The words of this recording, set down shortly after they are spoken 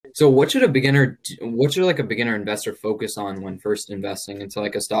So what should like a beginner investor focus on when first investing into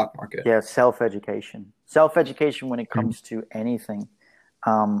like a stock market? Yeah, self-education. Self-education when it Mhm. comes to anything.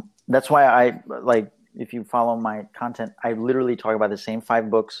 That's why I like, if you follow my content, I literally talk about the same five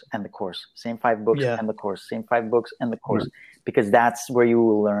books and the course, same five books Yeah. and the course, same five books and the Yeah. course, because that's where you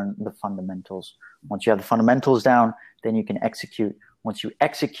will learn the fundamentals. Once you have the fundamentals down, then you can execute. Once you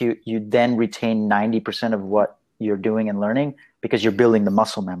execute, you then retain 90% of what you're doing and learning because you're building the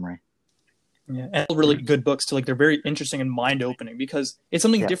muscle memory. Yeah, and really good books too. Like they're very interesting and mind opening because it's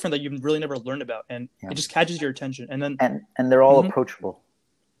something Yeah, different that you've really never learned about, and yeah. it just catches your attention. And then, And they're all mhm, approachable.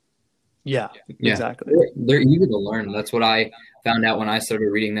 yeah, Yeah, exactly. they're easy to learn. That's what I found out when I started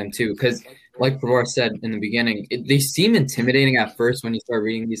reading them too. Because, like Fedor said in the beginning, they seem intimidating at first when you start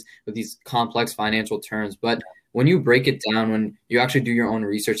reading these with these complex financial terms. But when you break it down, when you actually do your own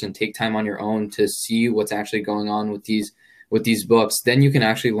research and take time on your own to see what's actually going on with these books, then you can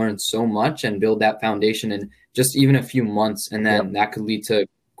actually learn so much and build that foundation in just even a few months, and Yep. then that could lead to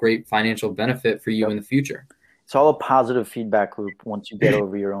great financial benefit for you Yep. in the future. It's all a positive feedback loop once you get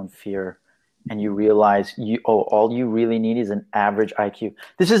over your own fear and you realize all you really need is an average IQ.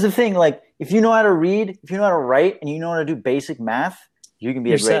 This is the thing, like if you know how to read, if you know how to write, and you know how to do basic math, you can be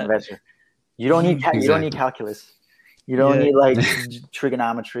You're a great set. investor. You don't need Exactly. calculus. You don't Yeah, need like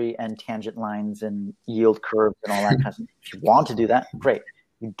trigonometry and tangent lines and yield curves and all that kind of stuff. If you want to do that, great.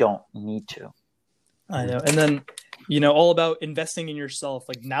 You don't need to. Of I know. And then, all about investing in yourself.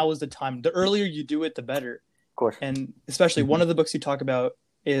 Like now is the time. The earlier you do it, the better. course. And especially one of the books you talk about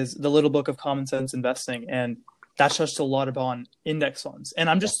is the Little Book of Common Sense Investing, and that touched a lot upon index funds. And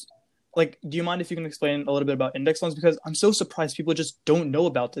I'm just like, do you mind if you can explain a little bit about index funds? Because I'm so surprised people just don't know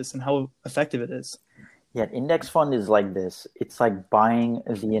about this and how effective it is. Yeah, index fund is like this. It's like buying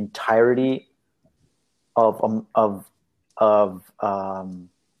the entirety of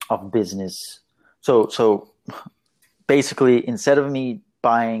of business. So basically, instead of me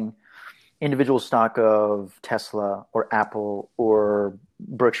buying individual stock of Tesla or Apple or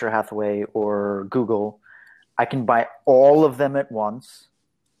Berkshire Hathaway or Google, I can buy all of them at once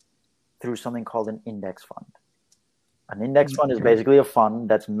through something called an index fund. An index fund is basically a fund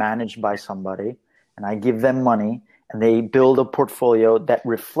that's managed by somebody, and I give them money, and they build a portfolio that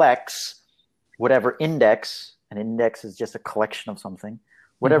reflects whatever index. An index is just a collection of something,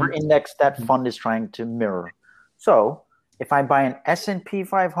 whatever Mm-hmm. index that fund is trying to mirror. So if I buy an S&P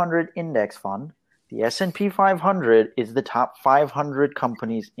 500 index fund, the S&P 500 is the top 500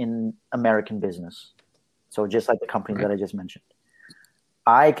 companies in American business. So just like the companies Right. that I just mentioned.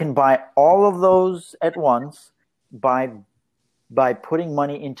 I can buy all of those at once by putting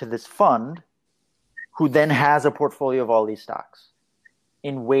money into this fund, who then has a portfolio of all these stocks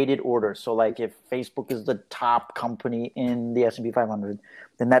in weighted order. So like if Facebook is the top company in the S&P 500,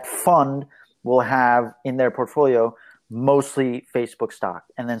 then that fund will have in their portfolio mostly Facebook stock,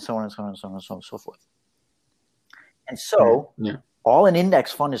 and then so on and so on and so on and so on and so forth. And so Yeah. all an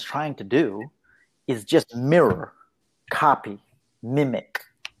index fund is trying to do is just mirror, copy, mimic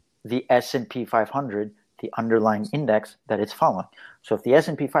the S&P 500, the underlying index that it's following. So if the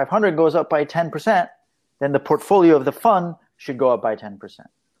S&P 500 goes up by 10%, then the portfolio of the fund should go up by 10%.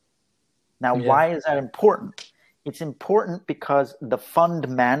 Now, Yeah. why is that important? It's important because the fund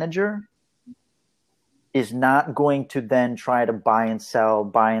manager is not going to then try to buy and sell,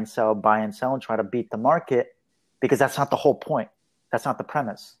 buy and sell, buy and sell, and try to beat the market, because that's not the whole point. That's not the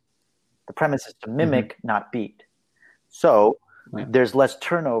premise. The premise is to mimic, not beat. So Yeah. there's less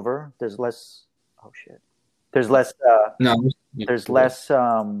turnover. There's less. Oh shit. There's less. No. There's less.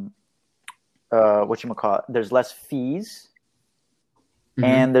 Whatchamacallit? There's less fees,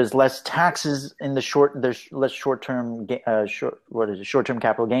 and there's less taxes in the short. There's less short-term. Short-term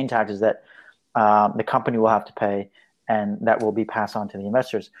capital gain taxes that the company will have to pay, and that will be passed on to the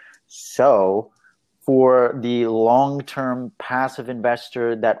investors. So for the long-term passive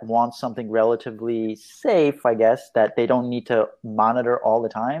investor that wants something relatively safe, I guess, that they don't need to monitor all the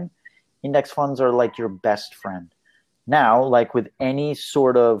time, index funds are like your best friend. Now, like with any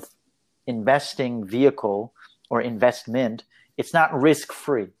sort of investing vehicle or investment, it's not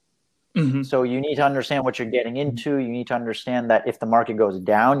risk-free. Mm-hmm. So you need to understand what you're getting into. You need to understand that if the market goes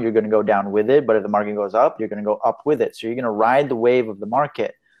down, you're going to go down with it. But if the market goes up, you're going to go up with it. So you're going to ride the wave of the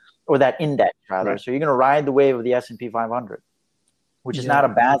market, or that index rather. Right. So you're going to ride the wave of the S&P 500, which is not a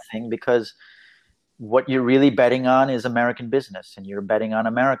bad thing, because what you're really betting on is American business, and you're betting on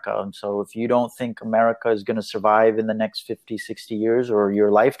America. And so if you don't think America is going to survive in the next 50, 60 years or your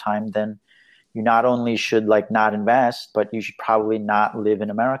lifetime, then you not only should like not invest, but you should probably not live in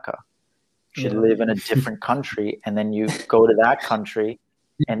America. You should live in a different country, and then you go to that country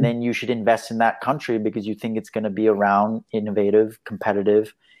and then you should invest in that country because you think it's going to be around, innovative,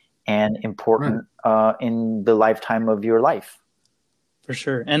 competitive, and important in the lifetime of your life. For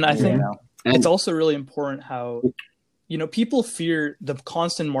sure. And I think it's also really important how, people fear the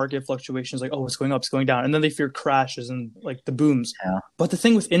constant market fluctuations, like, oh, it's going up, it's going down. And then they fear crashes and like the booms. Yeah. But the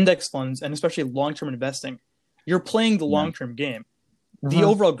thing with index funds, and especially long-term investing, you're playing the long-term game. The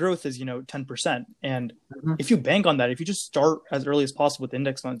overall growth is, 10%. And if you bank on that, if you just start as early as possible with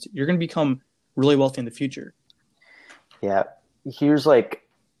index funds, you're going to become really wealthy in the future. Yeah. Here's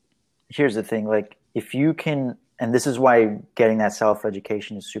the thing, like if you can, and this is why getting that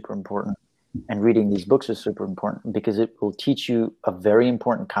self-education is super important and reading these books is super important, because it will teach you a very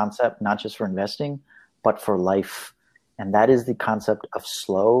important concept, not just for investing, but for life. And that is the concept of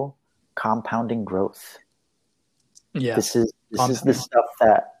slow compounding growth. Yeah. This is the stuff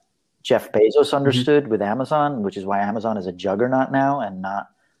that Jeff Bezos understood with Amazon, which is why Amazon is a juggernaut now and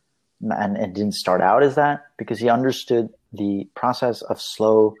it didn't start out as that, because he understood the process of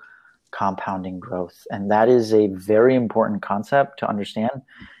slow compounding growth. And that is a very important concept to understand,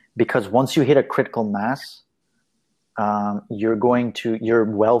 because once you hit a critical mass, your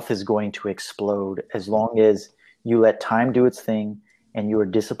wealth is going to explode as long as you let time do its thing and you are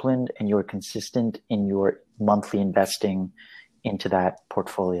disciplined and you are consistent in your monthly investing into that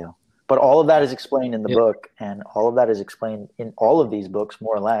portfolio. But all of that is explained in the book, and all of that is explained in all of these books,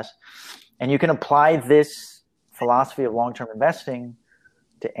 more or less. And you can apply this philosophy of long-term investing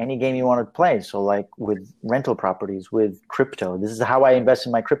to any game you want to play. So like with rental properties, with crypto, this is how I invest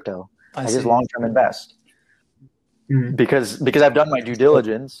in my crypto. I just long-term invest because I've done my due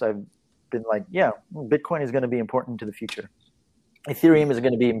diligence. I've been like, Bitcoin is going to be important to the future. Ethereum is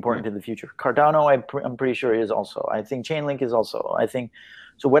going to be important to the future. Cardano, I'm pretty sure is also. I think Chainlink is also.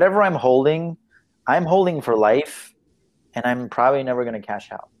 So whatever I'm holding for life, and I'm probably never going to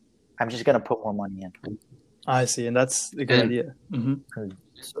cash out. I'm just going to put more money in. I see, and that's a good idea.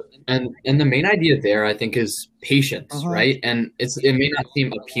 And the main idea there, I think, is patience, right? And it may not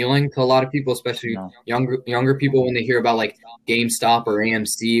seem appealing to a lot of people, especially younger people, when they hear about like GameStop or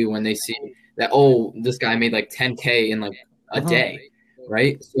AMC, when they see that, oh, this guy made like 10K in like a day,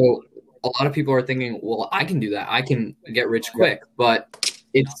 right? So a lot of people are thinking, well, I can do that. I can get rich quick, but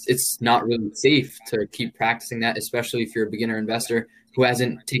it's not really safe to keep practicing that, especially if you're a beginner investor who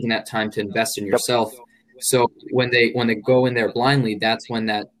hasn't taken that time to invest in yourself. So when they go in there blindly, that's when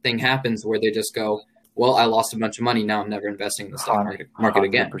that thing happens where they just go, well, I lost a bunch of money. Now I'm never investing in the stock market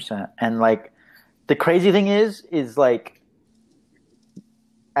again. 100%. And like the crazy thing is like,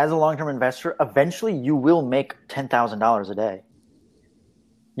 as a long-term investor, eventually you will make $10,000 a day.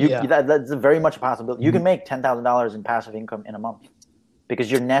 That's very much a possibility. You can make $10,000 in passive income in a month because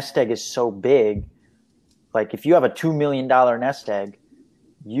your nest egg is so big. Like if you have a $2 million nest egg,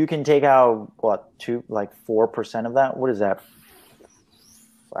 you can take out 4% of that. What is that?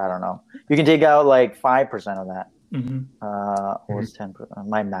 I don't know. You can take out like 5% of that. What's 10%?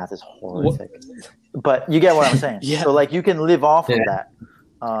 My math is horrific. But you get what I'm saying. So like you can live off of that.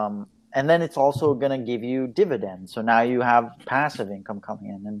 And then it's also going to give you dividends. So now you have passive income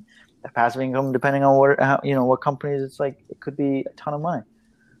coming in, and the passive income, depending on what companies, it's like, it could be a ton of money.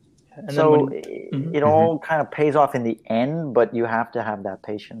 And so it all kind of pays off in the end, but you have to have that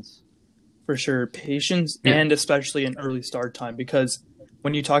patience. For sure. Patience and especially an early start time, because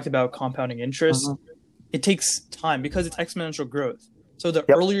when you talked about compounding interest, it takes time because it's exponential growth. So the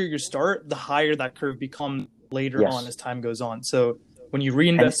earlier you start, the higher that curve becomes later on as time goes on. So when you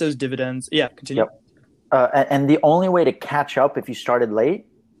reinvest those dividends, continue. And the only way to catch up if you started late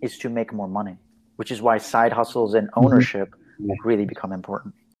is to make more money, which is why side hustles and ownership really become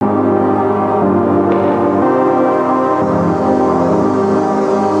important.